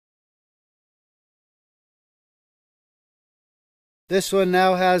This one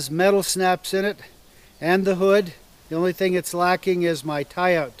now has metal snaps in it and the hood. The only thing it's lacking is my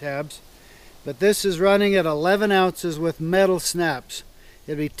tie-out tabs. But this is running at 11 ounces with metal snaps.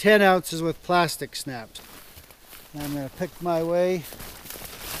 It'll be 10 ounces with plastic snaps. Now I'm going to pick my way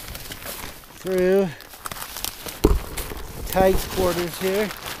through tight quarters here.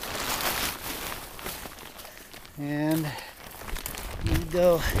 And you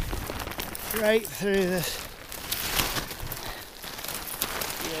go right through this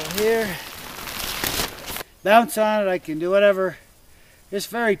here. Bounce on it, I can do whatever. It's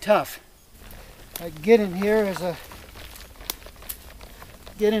very tough. I can get in here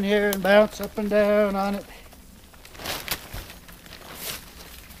and bounce up and down on it.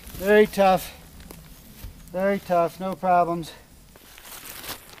 Very tough, no problems.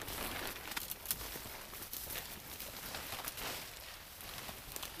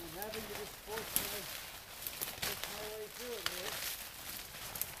 I'm having to just force my way through it here.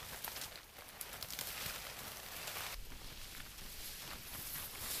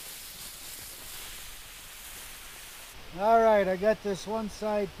 All right, I got this one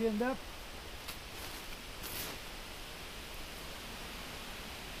side pinned up.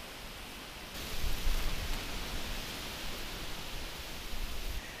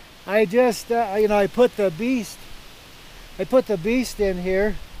 I just, I put the beast in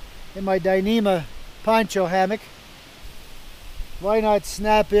here in my Dyneema Poncho hammock. Why not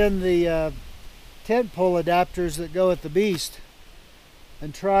snap in the tent pole adapters that go with the beast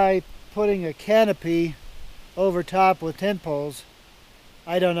and try putting a canopy over top with tent poles?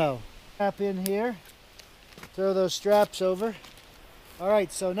 I don't know. Snap in here, throw those straps over. All right,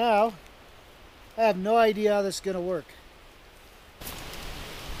 so now I have no idea how this is going to work.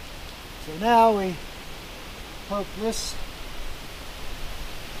 So now we poke this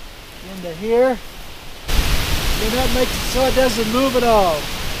into here, and that makes it so it doesn't move at all.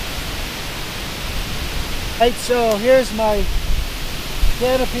 Right, so here's my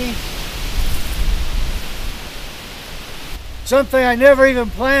canopy. Something I never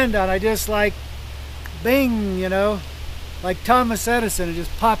even planned on. I just like, bing, like Thomas Edison, it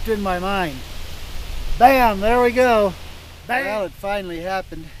just popped in my mind. Bam, there we go. Bam. Well, it finally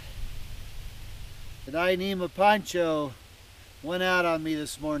happened. The Dyneema Poncho went out on me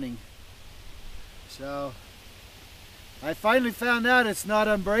this morning. So I finally found out it's not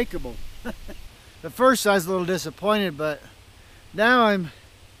unbreakable. At first I was a little disappointed, but now I'm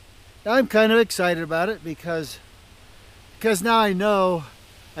kind of excited about it because now I know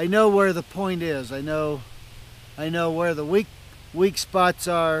where the point is. I know where the weak spots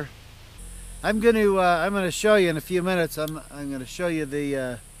are. I'm going to show you in a few minutes. I'm going to show you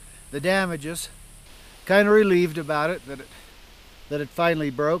the damages. Kind of relieved about it that it finally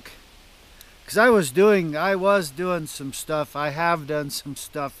broke, because I was doing some stuff. I have done some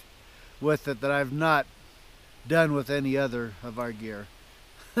stuff with it that I've not done with any other of our gear.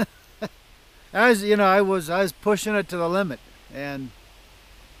 As you know, I was pushing it to the limit, and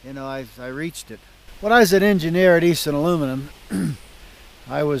I reached it. When I was an engineer at Eastern Aluminum,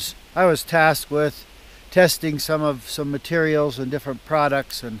 I was tasked with testing some materials and different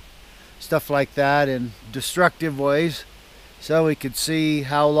products and stuff like that in destructive ways, so we could see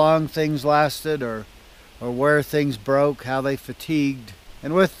how long things lasted or where things broke, how they fatigued.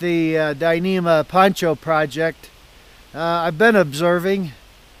 And with the Dyneema Poncho Project, I've been observing.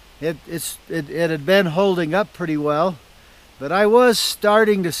 It had been holding up pretty well, but I was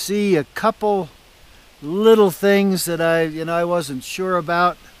starting to see a couple little things that I wasn't sure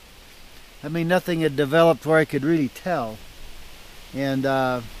about. I mean, nothing had developed where I could really tell. And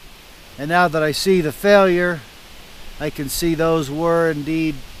now that I see the failure, I can see those were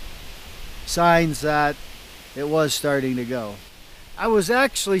indeed signs that it was starting to go. I was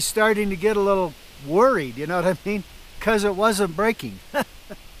actually starting to get a little worried, you know what I mean? Because it wasn't breaking.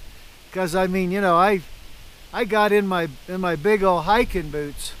 Because I mean, I got in my big old hiking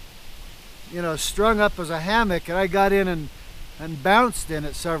boots, strung up as a hammock, and I got in and bounced in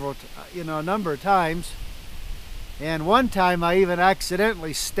it a number of times. And one time I even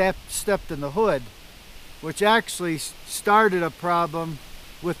accidentally stepped in the hood, which actually started a problem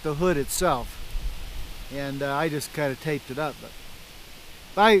with the hood itself. And I just kind of taped it up.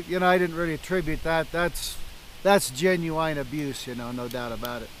 But I didn't really attribute that. That's genuine abuse, no doubt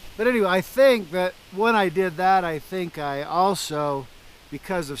about it. But anyway, I think that when I did that, I think I also,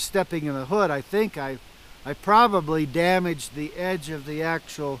 because of stepping in the hood, I think I probably damaged the edge of the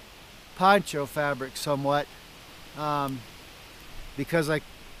actual poncho fabric somewhat. Because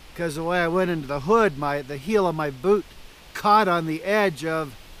the way I went into the hood, the heel of my boot caught on the edge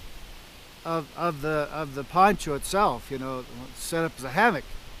of of the poncho itself, you know, set up as a hammock.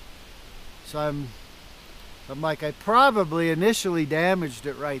 So I'm like, I probably initially damaged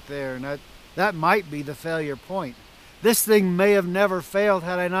it right there, and that might be the failure point. This thing may have never failed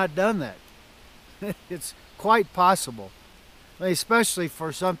had I not done that. It's quite possible. I mean, especially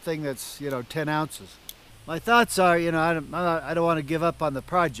for something that's, you know, 10 ounces. My thoughts are, you know, I don't want to give up on the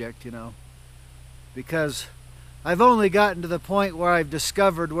project, you know, because I've only gotten to the point where I've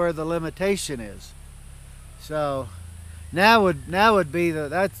discovered where the limitation is. So now would be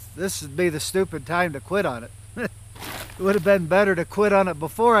this would be the stupid time to quit on it. It would have been better to quit on it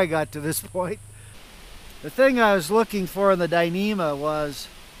before I got to this point. The thing I was looking for in the Dyneema was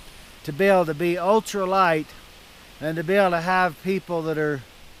to be able to be ultra light and to be able to have people that are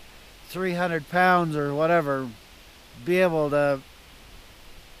 300 pounds or whatever be able to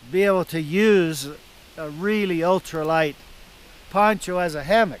use a really ultralight poncho as a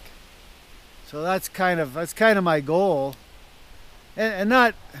hammock. So that's kind of my goal, and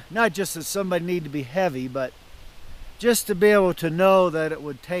not just that somebody need to be heavy, but just to be able to know that it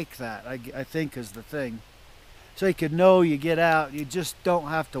would take that, I think is the thing. So you could know you get out, you just don't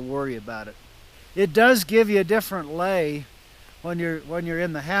have to worry about it. It does give you a different lay when you're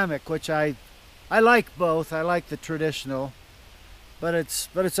in the hammock, which I like both. I like the traditional, but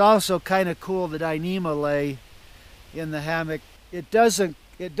it's also kind of cool, the Dyneema lay in the hammock. It doesn't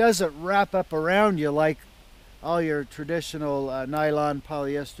wrap up around you like all your traditional nylon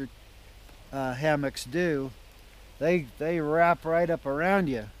polyester hammocks do. They wrap right up around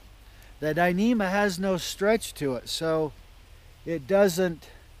you. The Dyneema has no stretch to it, so it doesn't.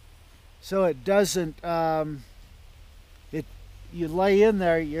 You lay in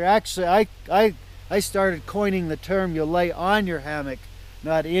there. You're actually. I started coining the term you lay on your hammock,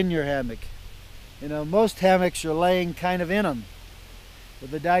 not in your hammock. You know, most hammocks you're laying kind of in them.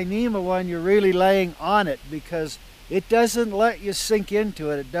 With the Dyneema one, you're really laying on it because it doesn't let you sink into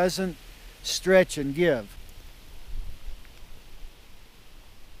it. It doesn't stretch and give.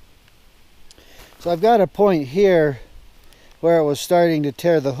 So I've got a point here where it was starting to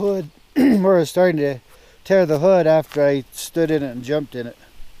tear the hood, where it was starting to tear the hood after I stood in it and jumped in it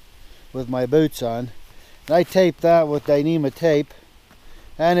with my boots on. And I taped that with Dyneema tape,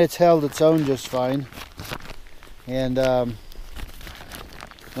 and it's held its own just fine. And I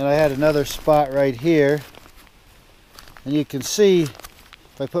had another spot right here, and you can see,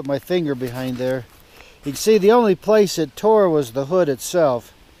 if I put my finger behind there, you can see the only place it tore was the hood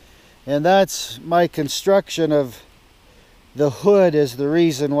itself. And that's my construction of the hood is the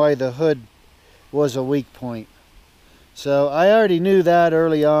reason why the hood was a weak point. So I already knew that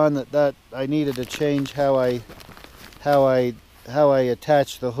early on that I needed to change how I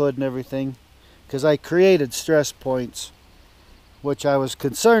attach the hood and everything, because I created stress points which I was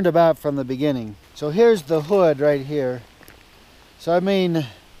concerned about from the beginning. So here's the hood right here. So I mean,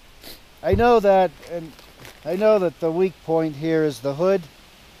 I know that the weak point here is the hood.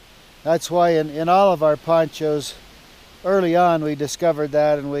 That's why in all of our ponchos, early on we discovered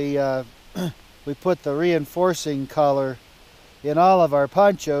that, and we put the reinforcing collar in all of our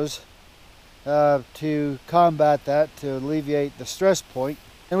ponchos to combat that, to alleviate the stress point.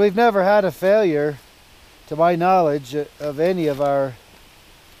 And we've never had a failure, to my knowledge, of any of our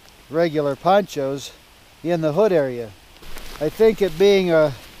regular ponchos in the hood area. I think it being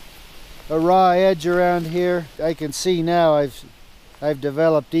a raw edge around here, I can see now I've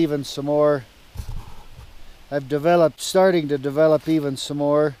developed even some more. Starting to develop even some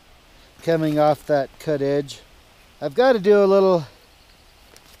more coming off that cut edge. I've got to do a little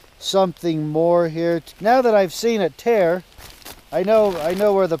something more here. Now that I've seen it tear, I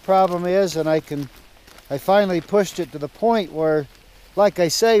know where the problem is, and I finally pushed it to the point where, like I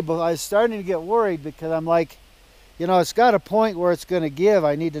say, but I was starting to get worried because I'm like, you know, it's got a point where it's going to give.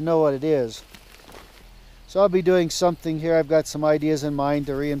 I need to know what it is. So I'll be doing something here. I've got some ideas in mind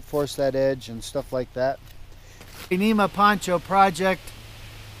to reinforce that edge and stuff like that. The Dyneema Poncho project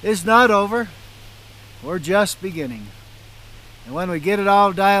is not over. We're just beginning. And when we get it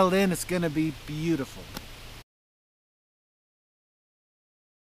all dialed in, it's going to be beautiful.